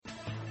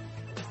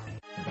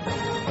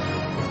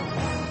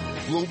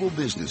global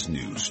business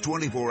news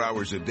 24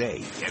 hours a day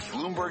at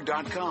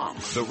Bloomberg.com,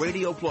 the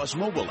Radio Plus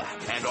mobile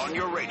app, and on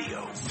your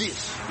radio.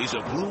 This is a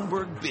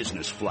Bloomberg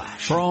Business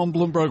Flash. From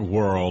Bloomberg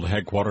World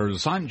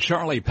Headquarters, I'm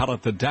Charlie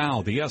Pellet. The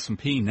Dow, the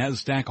S&P,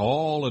 NASDAQ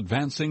all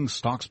advancing,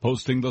 stocks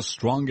posting the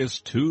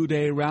strongest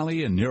two-day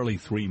rally in nearly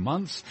 3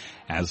 months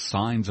as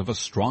signs of a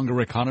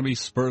stronger economy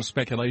spur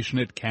speculation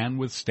it can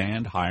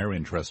withstand higher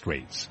interest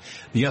rates.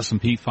 The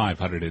S&P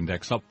 500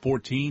 index up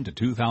 14 to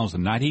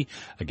 2,090,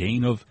 a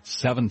gain of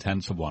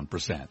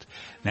 0.7%.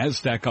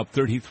 NASDAQ up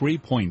 33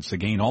 points, a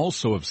gain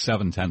also of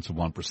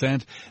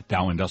 0.7%.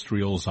 Dow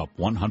Industrials up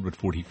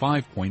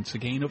 145 points, a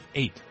gain of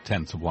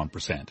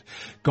 0.8%.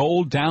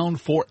 Gold down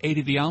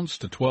 $4.80 the ounce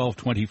to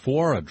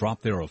 $12.24, a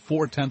drop there of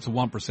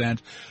 0.4%.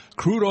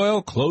 Crude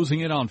oil closing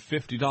in on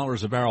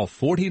 $50 a barrel,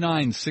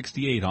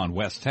 $49.68 on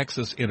West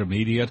Texas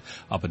Intermediate,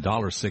 up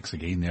 $1.06, a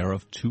gain there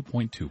of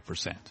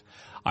 2.2%.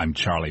 I'm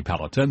Charlie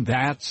Pelleton.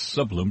 That's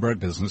a Bloomberg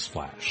Business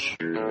Flash.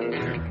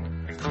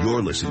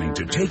 You're listening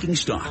to Taking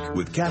Stock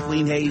with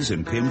Kathleen Hayes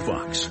and Pimm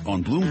Fox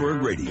on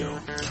Bloomberg Radio.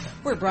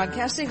 We're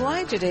broadcasting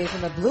live today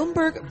from the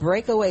Bloomberg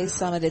Breakaway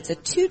Summit. It's a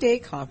 2-day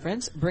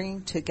conference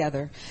bringing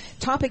together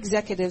top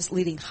executives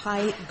leading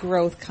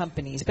high-growth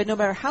companies. But no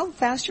matter how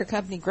fast your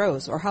company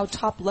grows or how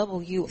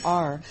top-level you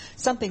are,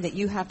 something that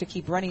you have to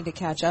keep running to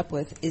catch up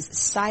with is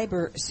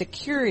cyber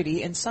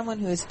security. And someone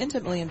who is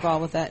intimately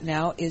involved with that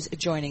now is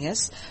joining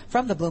us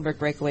from the Bloomberg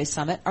Breakaway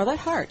Summit, Arlette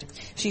Hart.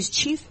 She's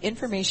Chief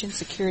Information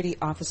Security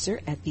Officer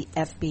at the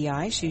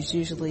FBI. She's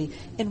usually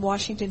in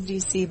Washington,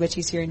 D.C., but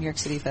she's here in New York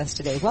City with us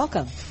today.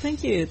 Welcome.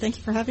 Thank you. Thank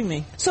you for having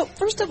me. So,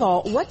 first of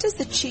all, what does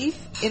the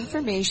Chief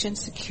Information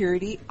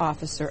Security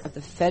Officer of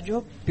the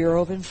Federal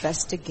Bureau of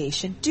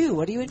Investigation do?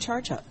 What are you in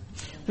charge of?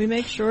 We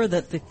make sure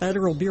that the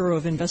Federal Bureau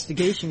of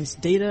Investigation's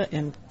data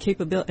and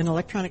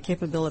electronic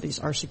capabilities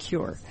are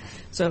secure.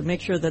 So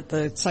make sure that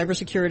the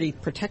cybersecurity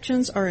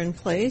protections are in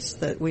place,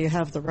 that we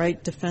have the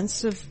right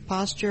defensive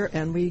posture,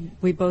 and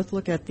we both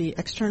look at the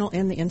external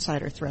and the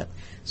insider threat.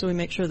 So we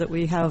make sure that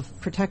we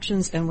have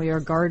protections and we are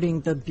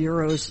guarding the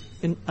Bureau's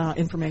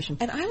information.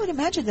 And I would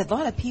imagine that a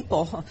lot of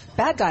people,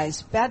 bad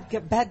guys,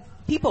 bad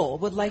people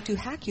would like to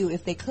hack you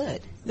if they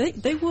could.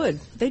 They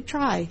would. They'd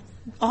try.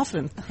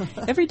 Often.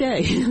 Every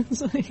day.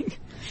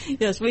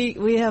 Yes,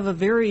 we have a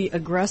very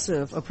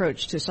aggressive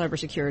approach to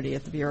cybersecurity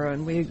at the Bureau,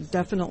 and we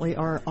definitely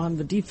are on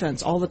the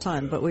defense all the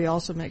time, but we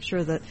also make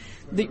sure that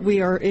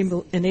we are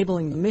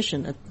enabling the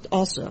mission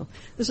also.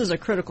 This is a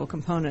critical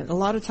component. A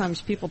lot of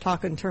times people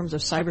talk in terms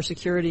of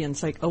cybersecurity and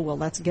it's like, oh, well,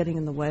 that's getting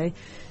in the way.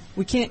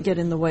 We can't get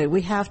in the way.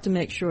 We have to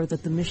make sure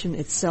that the mission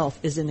itself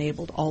is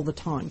enabled all the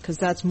time, because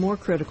that's more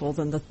critical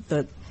than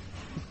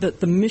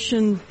the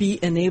mission be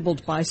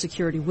enabled by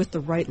security with the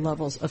right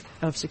levels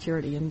of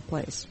security in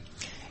place.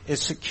 Is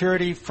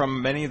security,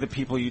 from many of the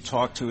people you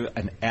talk to,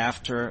 an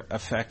after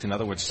effect? In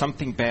other words,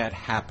 something bad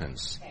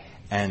happens,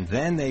 and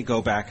then they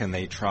go back and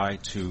they try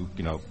to,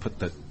 put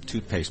the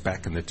toothpaste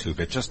back in the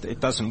tube. It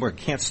doesn't work.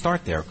 Can't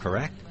start there,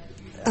 correct?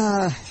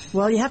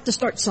 Well, you have to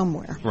start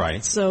somewhere.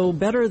 Right. So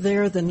better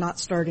there than not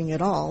starting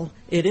at all.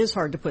 It is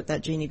hard to put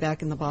that genie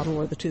back in the bottle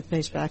or the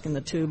toothpaste back in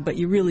the tube, but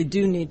you really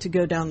do need to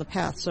go down the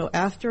path. So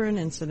after an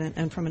incident,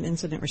 and from an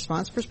incident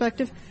response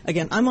perspective,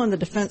 again, I'm on the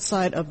defense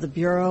side of the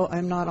Bureau.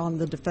 I'm not in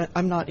the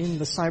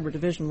cyber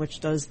division, which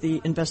does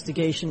the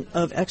investigation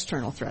of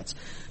external threats.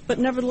 But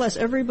nevertheless,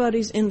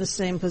 everybody's in the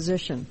same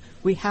position.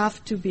 We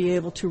have to be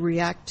able to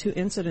react to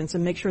incidents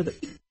and make sure that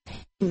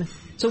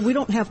so we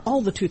don't have all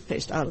the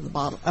toothpaste out of the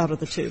bottle, out of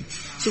the tube.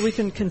 So we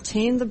can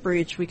contain the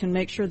breach. We can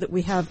make sure that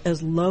we have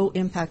as low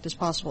impact as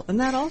possible. And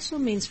that also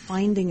means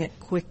finding it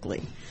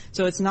quickly.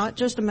 So it's not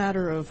just a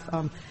matter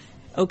of,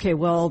 okay,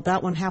 well,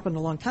 that one happened a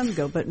long time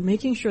ago, but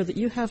making sure that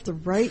you have the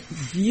right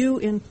view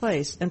in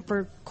place. And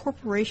for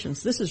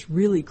corporations, this is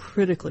really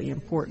critically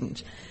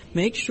important.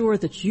 Make sure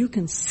that you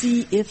can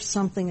see if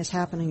something is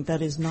happening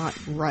that is not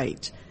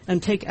right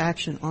and take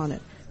action on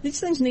it. These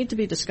things need to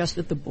be discussed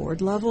at the board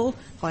level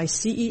by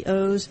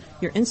CEOs.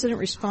 Your incident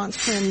response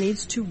plan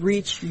needs to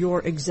reach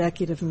your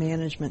executive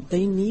management.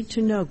 They need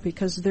to know,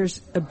 because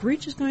a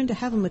breach is going to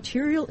have a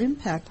material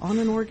impact on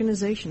an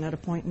organization at a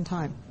point in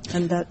time,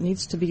 and that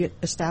needs to be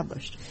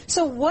established.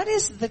 So what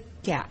is the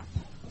gap?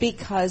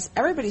 Because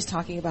everybody's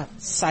talking about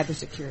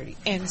cybersecurity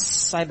and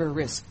cyber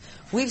risk.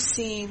 We've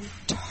seen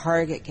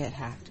Target get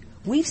hacked.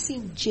 We've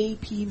seen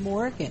J.P.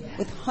 Morgan,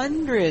 with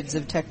hundreds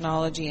of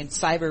technology and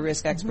cyber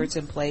risk experts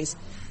in place,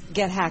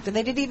 get hacked, and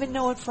they didn't even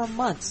know it for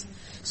months.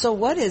 So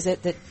what is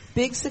it that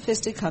big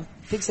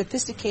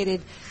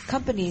sophisticated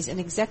companies and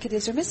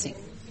executives are missing?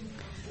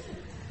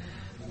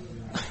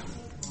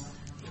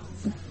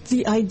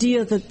 The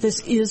idea that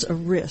this is a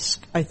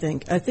risk, I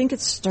think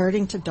it's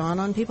starting to dawn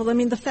on people. I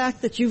mean, the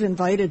fact that you've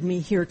invited me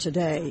here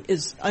today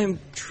I'm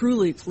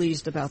truly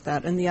pleased about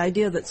that. And the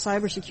idea that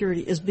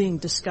cybersecurity is being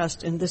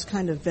discussed in this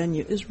kind of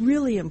venue is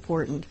really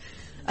important.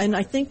 And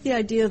I think the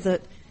idea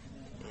that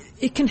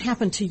it can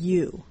happen to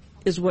you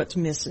is what's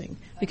missing.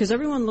 Because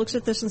everyone looks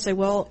at this and say,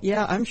 well,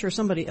 yeah, I'm sure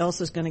somebody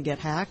else is going to get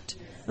hacked.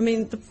 I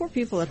mean, the poor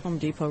people at Home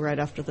Depot right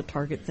after the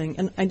Target thing,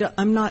 and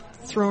I'm not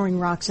throwing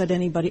rocks at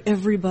anybody.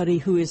 Everybody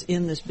who is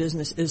in this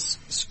business is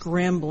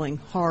scrambling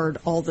hard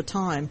all the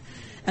time.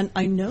 And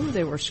I know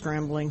they were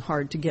scrambling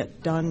hard to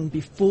get done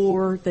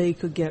before they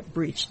could get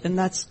breached. And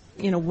that's,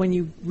 when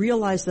you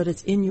realize that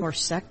it's in your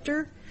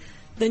sector,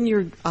 then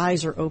your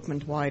eyes are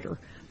opened wider.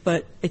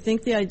 But I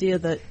think the idea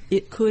that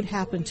it could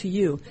happen to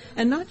you,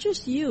 and not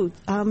just you,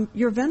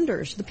 your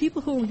vendors, the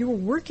people who you're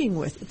working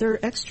with, there are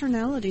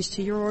externalities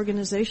to your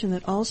organization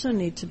that also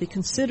need to be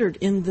considered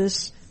in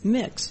this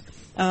mix.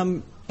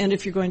 And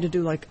if you're going to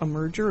do like a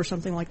merger or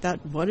something like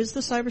that, what is the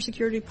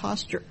cybersecurity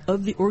posture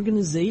of the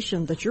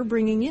organization that you're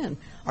bringing in?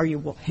 Are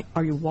you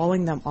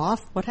walling them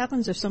off? What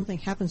happens if something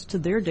happens to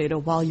their data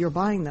while you're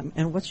buying them?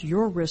 And what's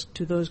your risk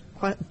to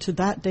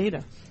that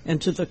data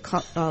and to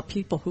the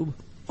people who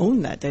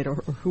own that data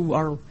or who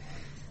are,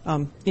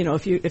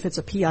 if it's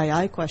a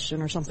PII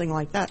question or something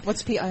like that.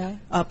 What's PII?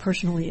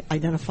 Personally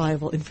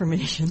identifiable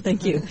information.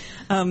 Thank you.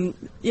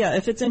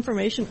 If it's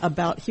information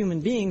about human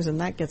beings and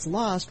that gets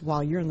lost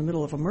while you're in the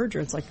middle of a merger,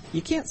 it's like,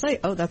 you can't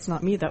say, oh, that's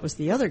not me, that was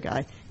the other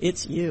guy.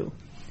 It's you.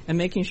 And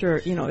making sure,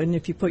 and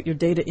if you put your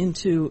data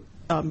into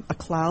a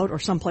cloud or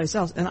someplace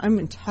else, and I'm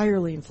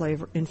entirely in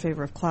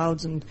favor of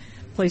clouds and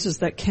places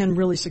that can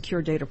really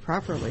secure data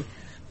properly.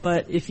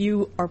 But if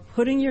you are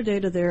putting your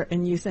data there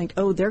and you think,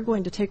 oh, they're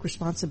going to take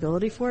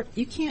responsibility for it,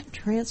 you can't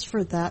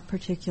transfer that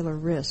particular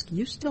risk.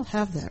 You still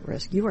have that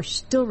risk. You are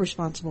still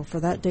responsible for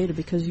that data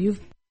because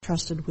you've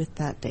trusted with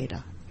that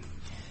data.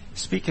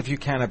 Speak, if you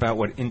can, about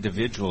what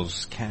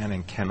individuals can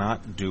and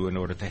cannot do in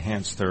order to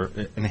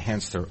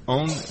enhance their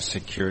own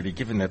security,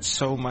 given that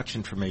so much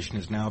information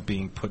is now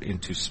being put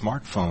into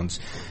smartphones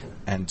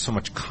and so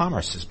much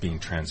commerce is being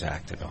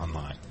transacted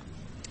online.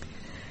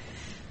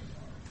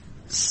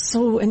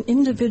 So an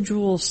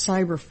individual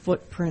cyber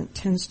footprint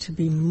tends to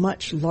be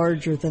much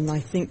larger than I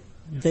think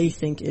they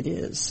think it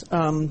is.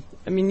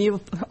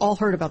 You've all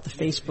heard about the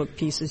Facebook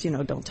pieces,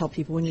 don't tell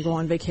people when you go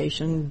on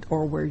vacation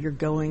or where you're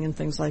going and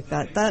things like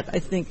that. That, I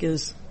think,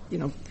 is,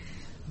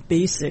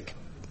 basic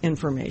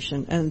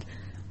information. And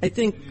I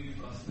think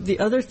the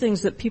other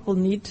things that people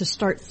need to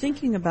start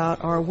thinking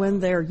about are when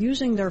they're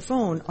using their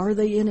phone, are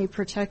they in a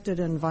protected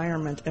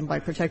environment? And by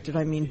protected,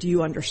 I mean, do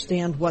you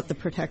understand what the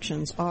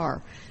protections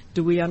are?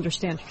 Do we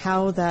understand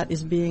how that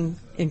is being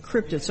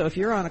encrypted? So if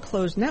you're on a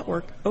closed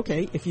network,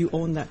 okay, if you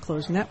own that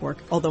closed network,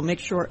 although make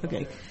sure,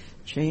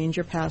 change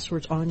your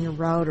passwords on your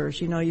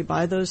routers. You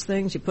buy those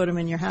things, you put them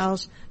in your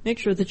house, make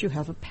sure that you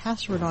have a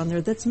password on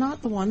there that's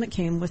not the one that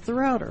came with the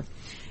router.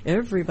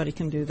 Everybody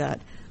can do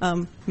that.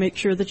 Make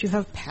sure that you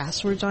have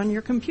passwords on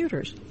your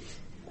computers.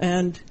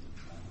 And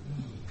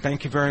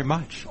thank you very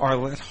much.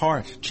 Arlette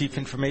Hart, Chief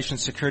Information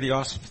Security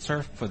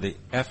Officer for the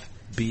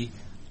FBI.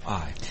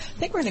 I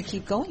think we're going to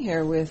keep going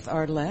here with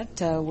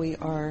Arlette. We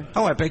are.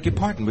 Oh, I beg your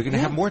pardon. We're going to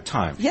have more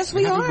time. Yes,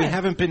 we are. We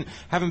haven't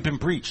been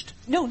breached.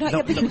 No, not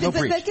yet. No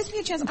breach. That gives me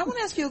a chance. I want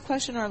to ask you a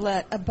question,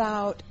 Arlette,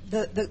 about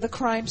the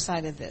crime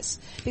side of this,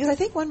 because I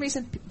think one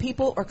reason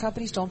people or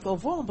companies don't feel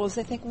vulnerable is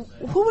they think,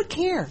 who would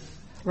care?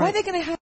 Right. Why are they going to have